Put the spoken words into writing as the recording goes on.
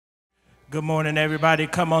Good morning, everybody.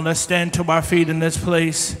 Come on, let's stand to our feet in this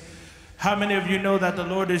place. How many of you know that the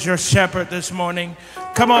Lord is your shepherd this morning?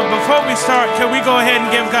 Come on, before we start, can we go ahead and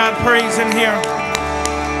give God praise in here?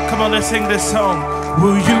 Come on, let's sing this song.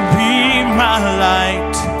 Will you be my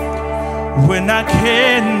light when I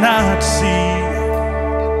cannot see?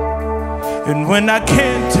 And when I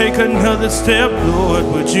can't take another step, Lord,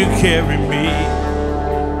 would you carry me?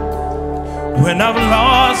 When I've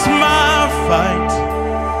lost my fight,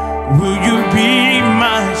 will you be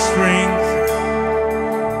my strength?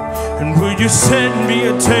 And will you set me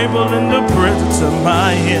a table in the presence of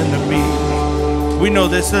my enemy? We know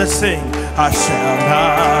this, let's sing. I shall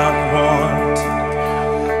not want,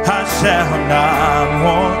 I shall not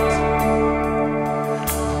want.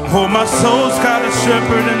 Oh, my soul's got a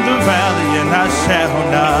shepherd in the valley, and I shall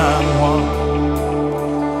not want,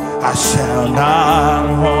 I shall not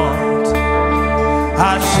want,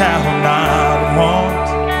 I shall not want.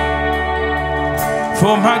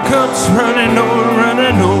 For my cup's running over,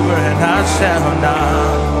 and I shall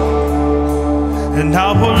not. And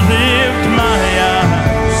I will lift my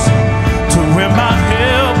eyes to where my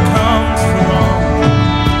help comes from.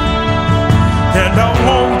 And I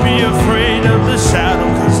won't be afraid of the shadow,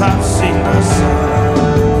 'cause I've seen the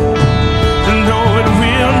sun. And though it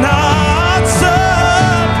will not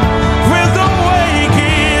stop when the way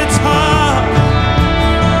gets hard,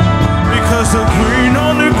 because the green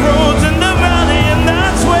only grows in the valley.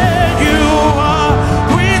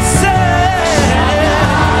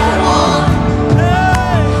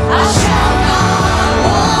 I shall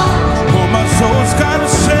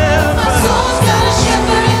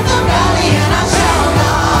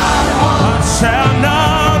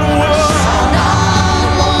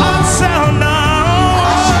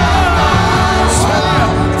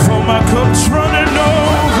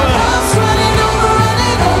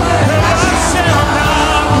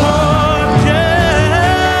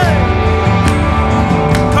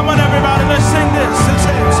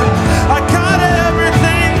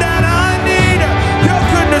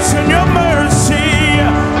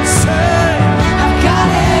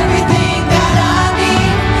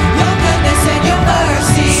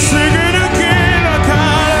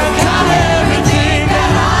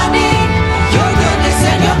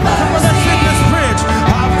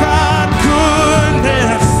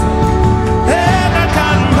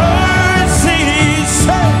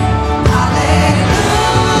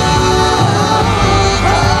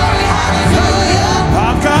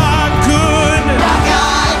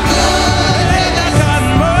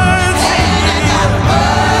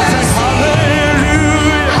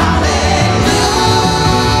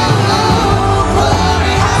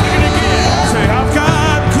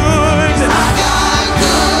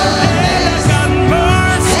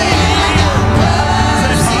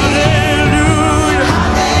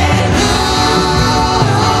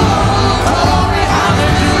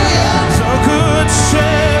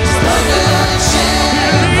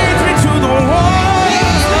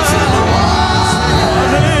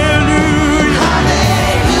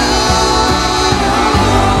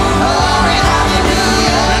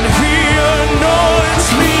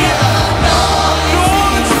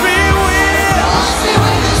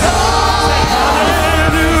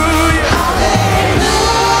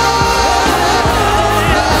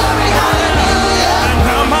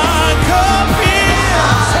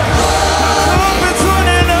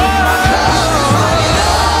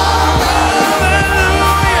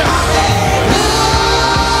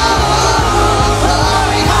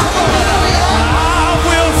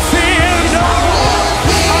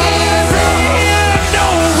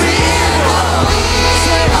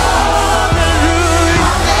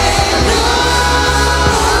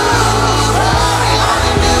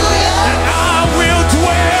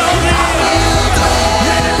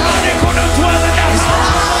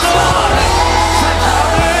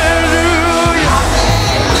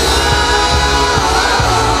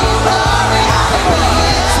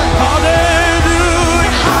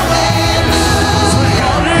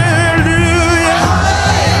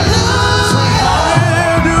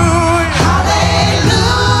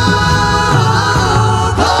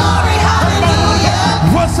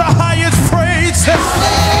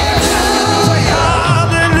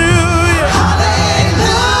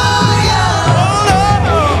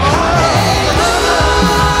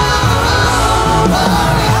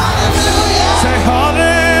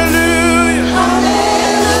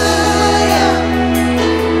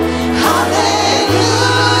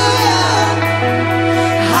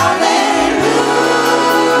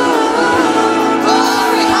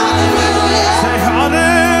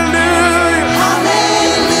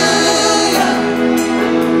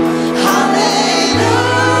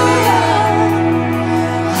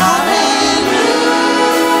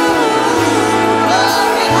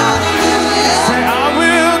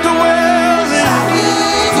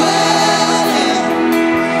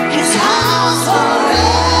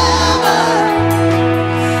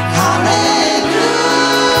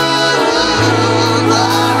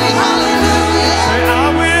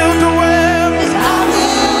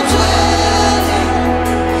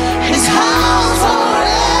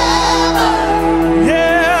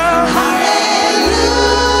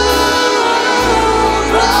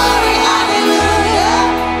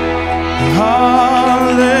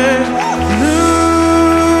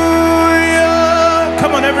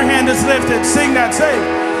lifted. Sing that, say,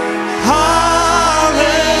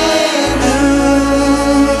 hallelujah.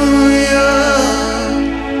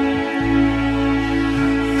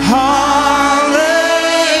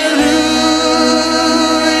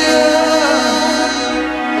 Hallelujah.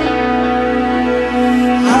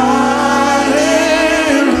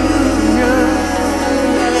 Hallelujah.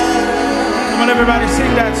 Come on, everybody,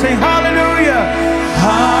 sing that. Sing hallelujah.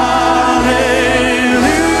 Hallelujah.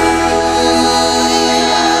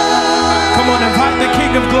 Come on, invite the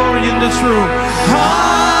King of Glory in this room.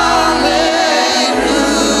 Hallelujah.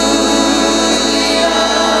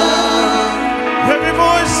 Every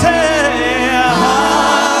voice say, hallelujah.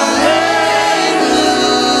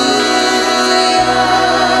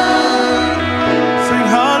 Sing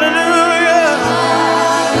hallelujah.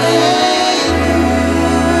 Hallelujah.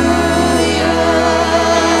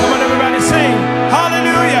 Come on, everybody, sing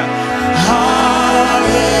hallelujah.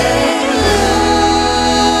 Hallelujah.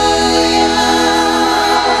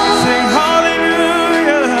 Sing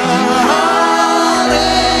hallelujah. Hallelujah.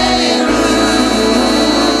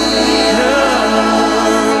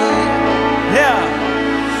 Yeah.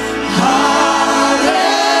 Hallelujah.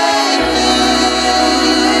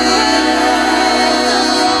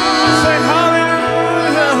 Sing hallelujah.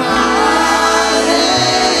 Hallelujah.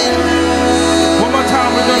 One more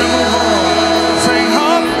time, we're going to move on. Sing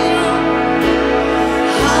hallelujah.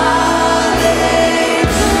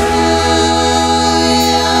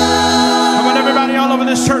 Come on, everybody all over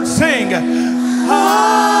this church, sing hallelujah.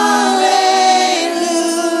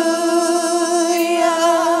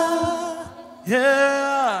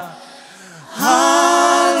 Yeah.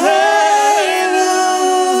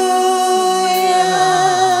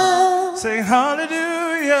 Hallelujah. Sing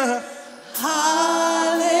hallelujah. Hallelujah.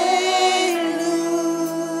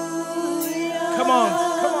 Come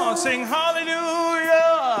on, sing hallelujah.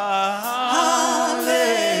 Hallelujah.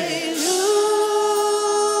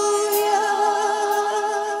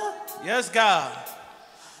 Yes, God.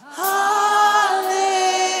 Hallelujah.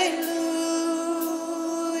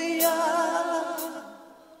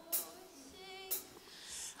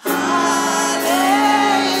 Hallelujah.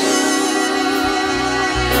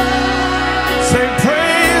 Say praise.